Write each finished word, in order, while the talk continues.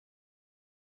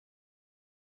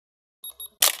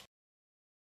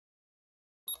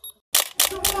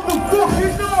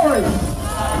motherfucking noise!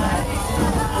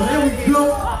 And there we go.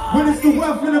 When it's the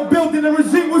wealth in the building, the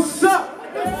regime, what's up?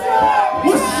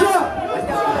 What's up?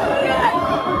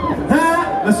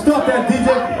 Huh? Let's start that, DJ.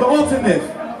 The ultimate.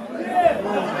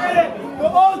 The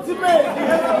ultimate.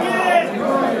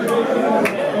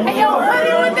 Hey, yo,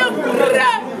 honey, what the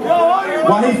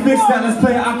While he fixed that, let's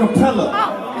play an acapella.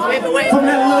 From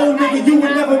that little nigga you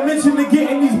would never mention to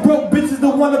getting these broke bitches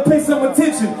that wanna pay some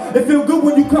attention. It feel good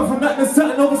when you come from nothing to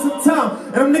something over some time.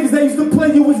 And them niggas that used to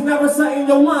play you was never citing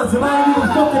your lines. And I ain't even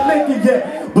fucking make it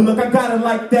yet. But look, I got it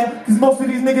like that. Cause most of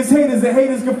these niggas haters, and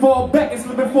haters can fall back and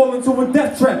slip and fall into a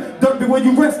death trap. Don't be where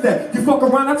you rest at. You fuck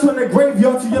around, I turn that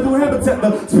graveyard to your new habitat.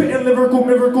 The spitting lyrical,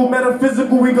 miracle,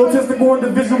 metaphysical, egotistical,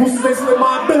 individual, sensational,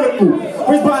 my umbilical.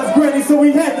 Raised by his granny, so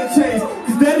he had to change.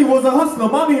 Cause daddy was a hustler,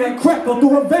 mommy had crack on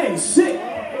through her veins. Shit.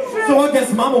 So I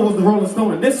guess mama was the Rolling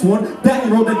Stone in this one. Daddy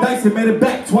rolled the dice and made it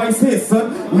back twice his,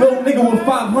 son. Little nigga with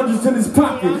 500s in his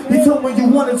pocket. He told me you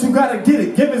want it, you gotta get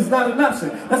it. Giving's not an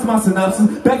option. That's my synopsis.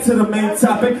 Back to the main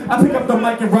topic. I pick up the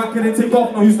mic and rock it and take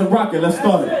off. No use to rock it. Let's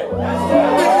start it.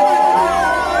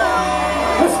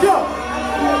 Let's go.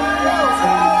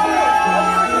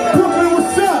 Brooklyn,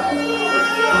 what's up?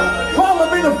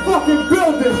 Harlem in the fucking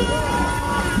building.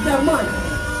 That mic.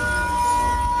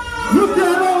 Look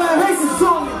at all that hate that's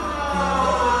on me.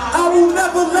 I will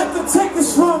never let them take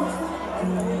this from me.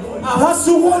 I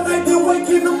hustle all night, then wake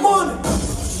in the morning.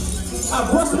 I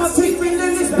brush my teeth and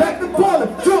then it's back to ballin'.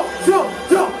 Jump, jump,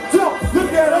 jump, jump.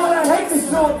 Look at all that hate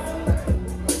that's on me.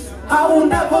 I will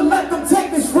never let them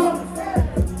take this from me.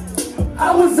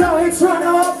 I was out here trying to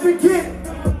up and get it.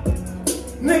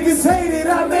 Niggas hated,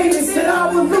 I made it, said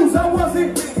I would lose, I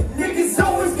wasn't. Niggas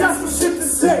always got some shit to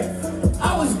say.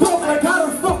 I was broke, like how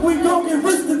the fuck we gon' get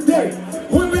rich today?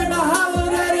 Women are holler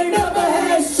that ain't never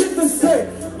had shit to say.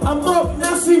 I'm up,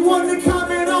 now she wanna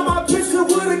comment on my picture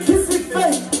with a kissing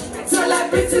face. Tell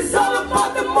that bitch it's all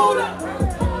about the motor.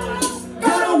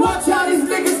 Gotta watch how these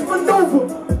niggas maneuver.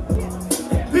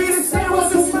 Be the same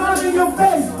with a smile in your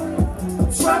face.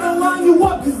 Try to line you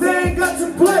up cause they ain't got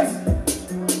your place.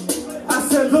 I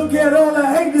said look at all the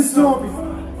haters on me.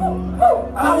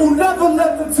 I will never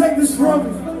let them take this from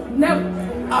me. Never.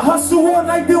 I hustle all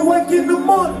night, then wake in the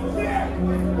morning.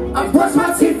 I brush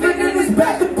my teeth and then it's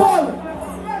back to ballin'.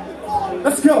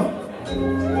 Let's go.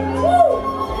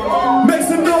 Make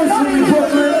some noise for me,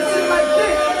 Brooklyn.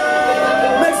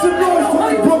 Make some noise for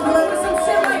me, Brooklyn.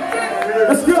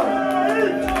 Let's go.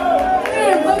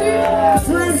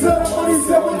 Dreams of the money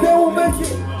said what they will make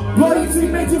it. Bloody team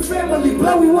made your family.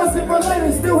 Blood we wasn't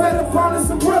related. Still had a partner,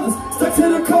 some brothers. Stuck to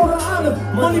the code of honor.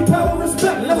 Money, power,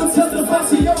 respect. Never testify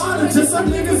to your honor. Just some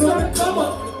niggas on the come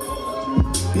up.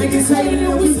 Niggas hating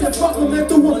and we said fuck them at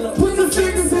the one. Put your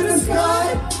fingers in the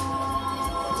sky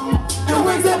and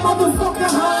raise that motherfucker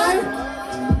high.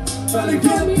 Tryna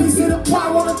get a piece of the pie.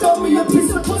 Wanna throw me a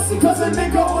piece of pussy cause a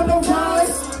nigga on the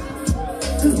rise.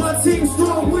 Cause my team's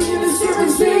strong. We in the shit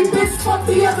regime. Bitch, fuck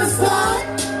the other side.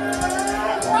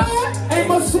 Ain't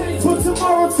much shit for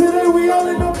tomorrow, today we all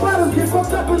in no battles. Get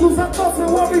fucked up and lose our thoughts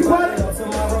and worry about it.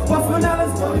 Buffin'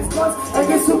 Allen's police bus and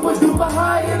get super duper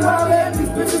high and holler at these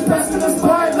bitches passing us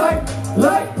by like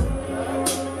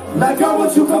I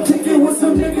want you come kick it with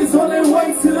some niggas on their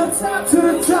way to the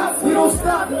top, we don't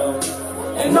stop.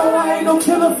 And no, I ain't no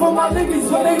killer for my niggas,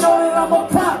 but they know that I'm a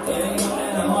pop.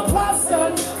 I'm a pop,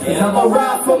 son. And I'ma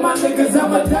ride for my niggas,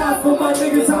 I'ma die for my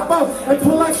niggas. I'm out and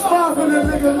pull like 5 in a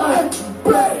nigga like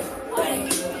bang, bang,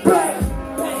 bang,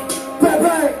 bang, bang,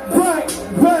 bang,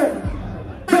 bang.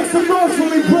 Make some noise for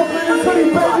me, Brooklyn, and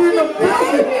HoodyBaby in the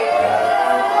building.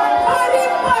 Honey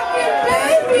fucking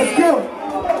baby. Let's go.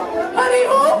 Honey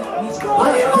who?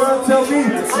 Honey who? Girl, tell me.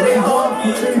 Honey who?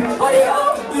 Honey who?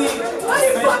 Honey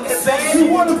fucking baby. She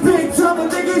want a big time, a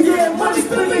nigga, yeah, money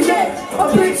spinning, yeah. A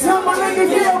big time, a nigga,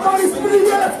 yeah, money spinning,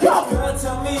 yeah, let's go. Girl,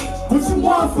 tell me what you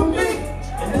want from me,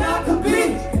 and I could be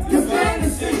your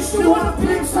fantasy. She want a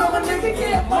big time, a nigga,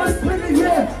 yeah, money spinning,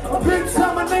 yeah. A big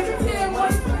time, a nigga, yeah,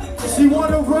 money spinning. She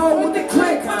wanna roll with the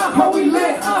click, how we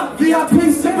lit, VIP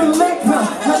sipping liquor,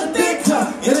 how to dick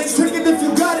her. It ain't tricking if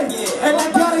you got it, and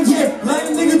I got it, yeah. Like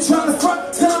a nigga tryna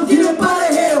front, tell him get up out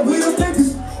of here. We the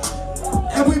niggas,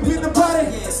 and we been about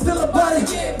it, still about it.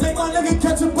 Make my nigga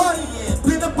catch a body,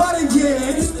 been about it, yeah.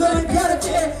 And you still ain't got it,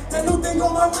 yeah. That new thing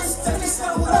on my wrist, take it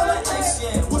out with all that ice,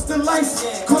 yeah. What's the lights?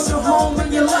 Cost your home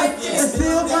and your life, yeah. And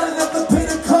still got enough to pay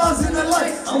the cars in the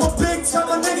life. I'm a big time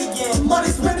a nigga, yeah. Money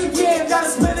spending, yeah. Gotta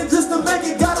spend it just to make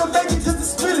it, gotta make it just to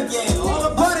spend it, yeah. All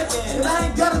about it, and I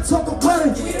ain't gotta talk about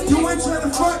it. You ain't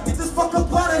tryna front, get the fuck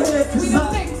up out of here. Cause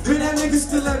been that nigga,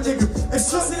 still that nigga. And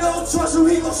shorty don't trust you,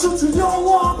 he gon' shoot you. You don't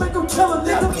want, make him kill a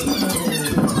nigga.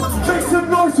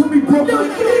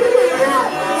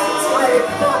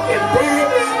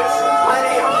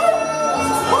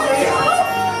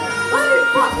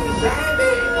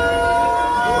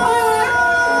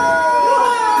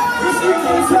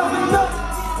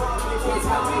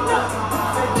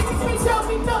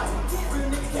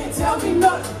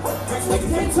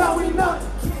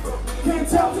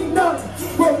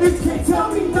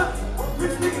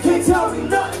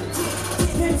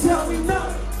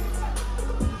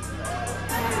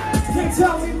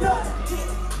 tell me nothing.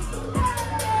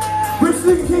 Rich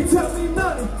nigga can't tell me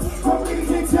nothing. Poor nigga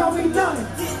can't tell me nothing.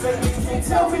 Can't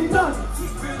tell me nothing.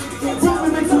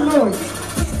 Can't make some noise.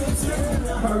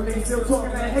 Heard niggas still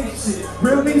talking that hate shit.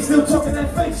 Real niggas still talking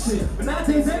that fake shit. But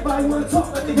nowadays everybody wanna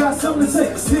talk like they got something to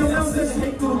say. Still now and then they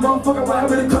hate through the motherfucker while I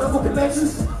really cut up for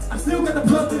connections. I still got the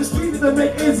plug to the street that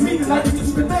make ends meet and I can get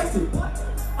you connected.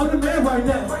 I'm the man right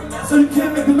now, so you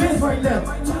can't make demands right now.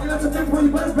 Talking out your thing when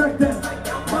you better back then.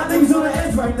 My niggas on the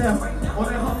edge right now. On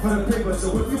that hunt for the paper,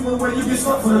 so if you move where you get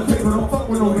stuck for the paper, don't fuck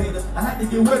with no haters. I had to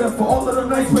get with her for all of the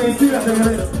nights where you see that nigga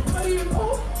later.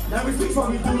 Now we speak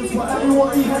from me dudes, while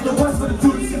everyone he had the West for the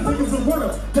dudes. See niggas in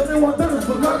winter, cause they want better,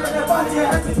 but look at that body and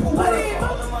acting for winter.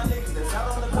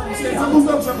 Stay humble,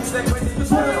 don't jump, stay crazy,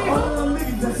 just winter. All of them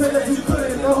niggas that say that you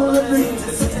couldn't, all of them niggas.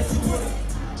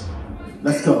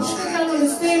 Let's go. I don't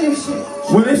understand this shit.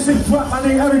 When this shit drop, I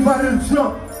need everybody to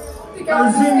jump.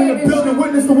 Regime in the building,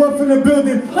 witness the work in the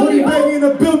building. HoodyBaby in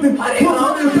the building, put in the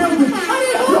building.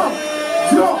 Jump,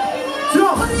 jump,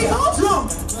 jump, jump.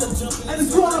 And it's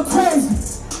going up crazy.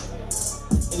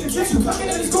 In the kitchen, cooking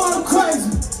and it's going up crazy.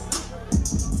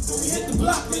 When we hit the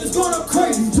block, man, it's going up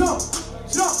crazy. Jump,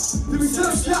 jump. Then we set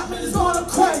up shop, man, it's going up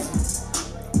crazy.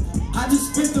 I just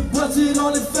spent the budget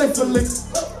on it faithfully.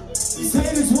 These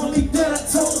haters want me dead, I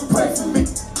told them pray for me.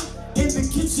 In the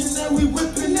kitchen and we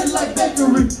whipping it like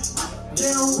bakery.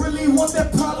 They don't really want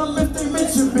that problem if they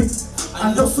mention me.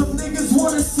 I know some niggas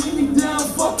wanna see me down,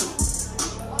 fuck it.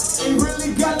 Ain't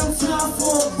really got no time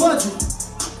for a budget.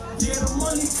 Yeah, the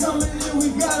money coming in, we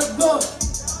gotta go.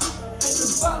 And the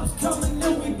bottles coming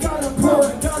in, we gotta pour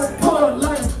it,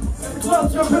 like every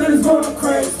club jumping in is going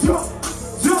crazy. Jump,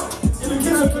 jump. In the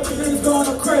kitchen cooking in is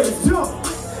going crazy. Jump,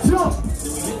 jump.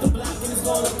 Then we hit the block and it's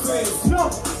going crazy.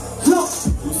 Jump, jump.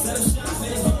 We set a shot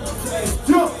and it's going crazy.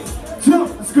 Jump, jump.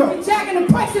 Let's go. We jacking the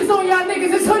prices on y'all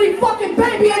niggas. It's HoodyBaby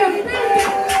in the building.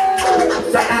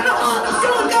 Shout out to all the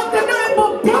showing up tonight for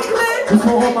Brooklyn. Just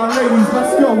for all my ladies,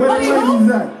 let's go. Where the ladies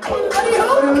at?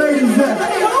 Where the ladies at?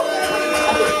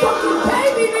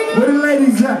 Where the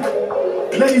ladies at?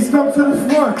 Ladies, come to the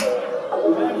front.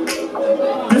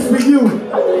 This for you.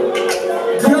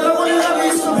 Girl, I wanna love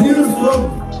you so beautiful.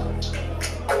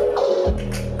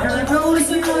 And I know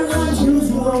this ain't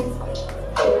unusual.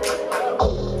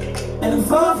 And I'm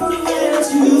far from the man that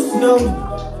you used to know.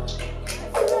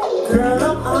 Girl,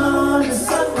 I'm on the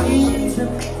sun.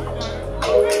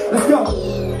 Let's go.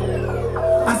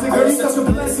 I said, girl, you're such a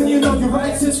blessing, you know you're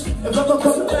righteous. If I'm a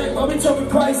couple thing, I'll be talking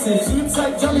prices. You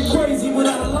type drive me crazy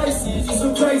without a license. You're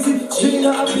so crazy, Gina,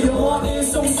 I'll be the one and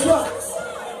so struck.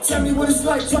 Tell me what it's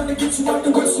like trying to get you out the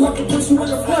way so I can put you in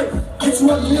the flight. Get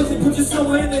you out the hills and put you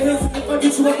somewhere in the hills. If I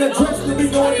get you out that dress, then we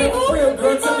going back for real,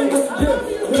 girl. Tell me what's the deal.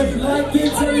 Whether you like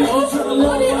it, tell me what's trying to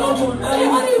love me. I'm on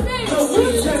no, we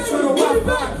just trying to walk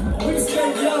by. We stay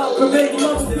young, but make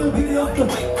love still be the other.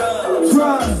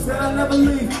 Trust that I never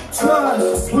leave.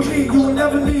 Trust with me, you will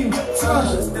never leave.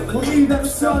 Trust with me, never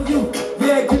sell you.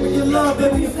 Yeah, give me your love,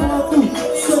 baby, you fall through.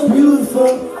 So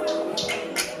beautiful.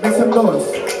 Make some noise.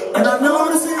 And I know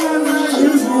this ain't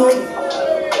unusual.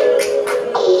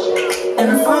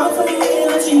 And I'm far from the man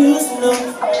that you used to know.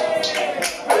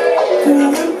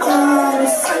 Girl, I'm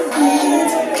honest and deep.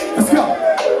 Let's go.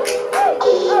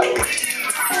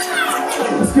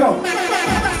 Let's go.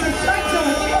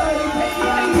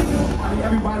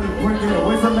 Everybody bring it up.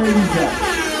 Where's the ladies at?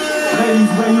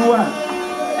 Ladies, where you at?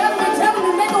 Tell them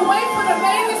to make a way for the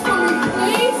ladies for me,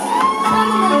 please.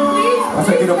 Gentlemen, please. I'll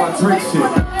take it on my drink shit.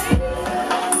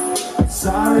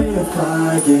 Sorry if I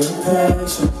get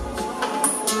impatient.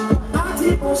 I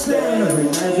keep on staring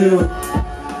at you,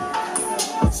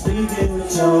 speaking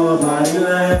with your body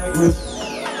language.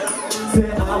 Say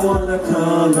I wanna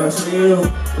converse with you.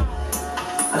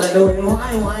 I like the way you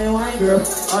whine, girl.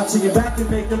 Arching your back and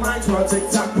make the mind twirl.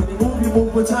 Tick-tock when you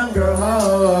move with time, girl. Oh.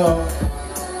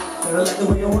 I like the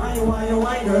way you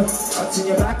whine, girl. Arching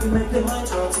your back and make the mind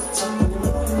twirl. Tick-tock when you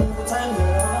move with time, girl.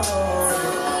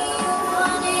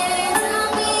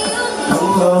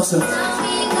 Come closer. I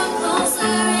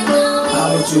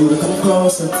want you to come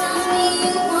closer.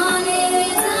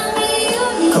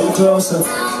 Come closer.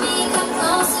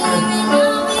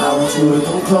 I want you to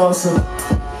come closer.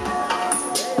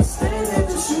 Standing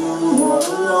just you all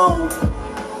alone.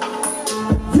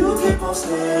 You keep on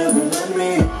staring at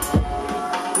me.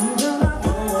 Girl, I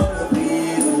don't wanna be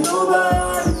with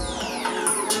nobody.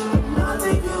 I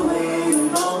think you're waiting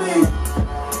on me.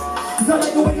 'Cause I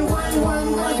like the way you whine,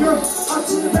 girl. I'll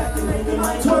turn it back and make it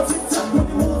my twirl. Tick-tock when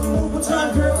you move with time,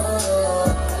 girl.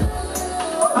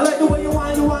 I like the way you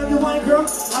whine, girl.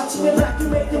 I'll turn it back and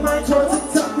make it my twirl.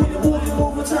 Tick-tock when you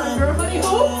move with time, girl. Honey,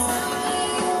 who?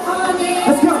 Honey.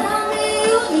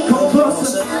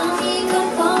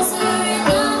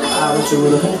 want you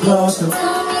a little closer.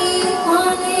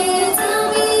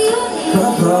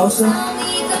 Come closer.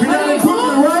 We got in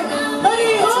Brooklyn, right?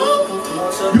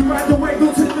 You ride the way,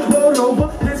 go take the boat over.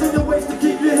 Hands on your waist to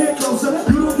keep your head closer.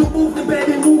 You don't do move, the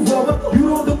baby move over. You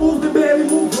don't do move, the baby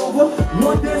move over.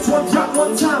 One dance, one drop,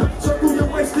 one time. Circle your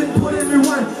waist, then put it in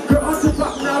rewind. Girl, on your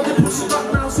rock now, then push it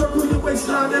rock now. Circle your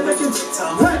waistline, then make it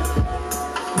hey.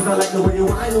 Cause I like the way you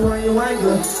whine,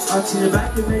 girl. I'll to your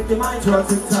back and make your mind draw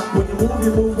tick-tock. When you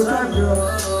move with that, girl.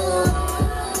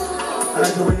 I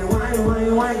like the way you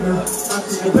whine, girl. I'll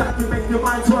to your back and make your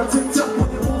mind draw tick-tock. When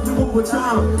you move with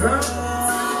time, girl.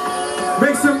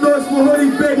 Make some noise for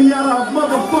HoodyBaby out of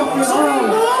motherfucking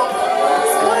Harlem.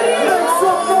 Make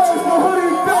some noise for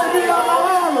HoodyBaby out of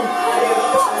Harlem.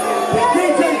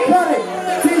 DJ cut it.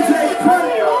 DJ cut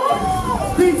it.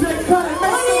 DJ cut it.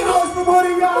 Make some noise for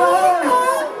Hoodie out of Harlem.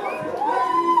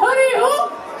 Hoodie who?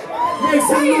 Make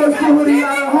some noise for Hoodie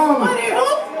out of Harlem.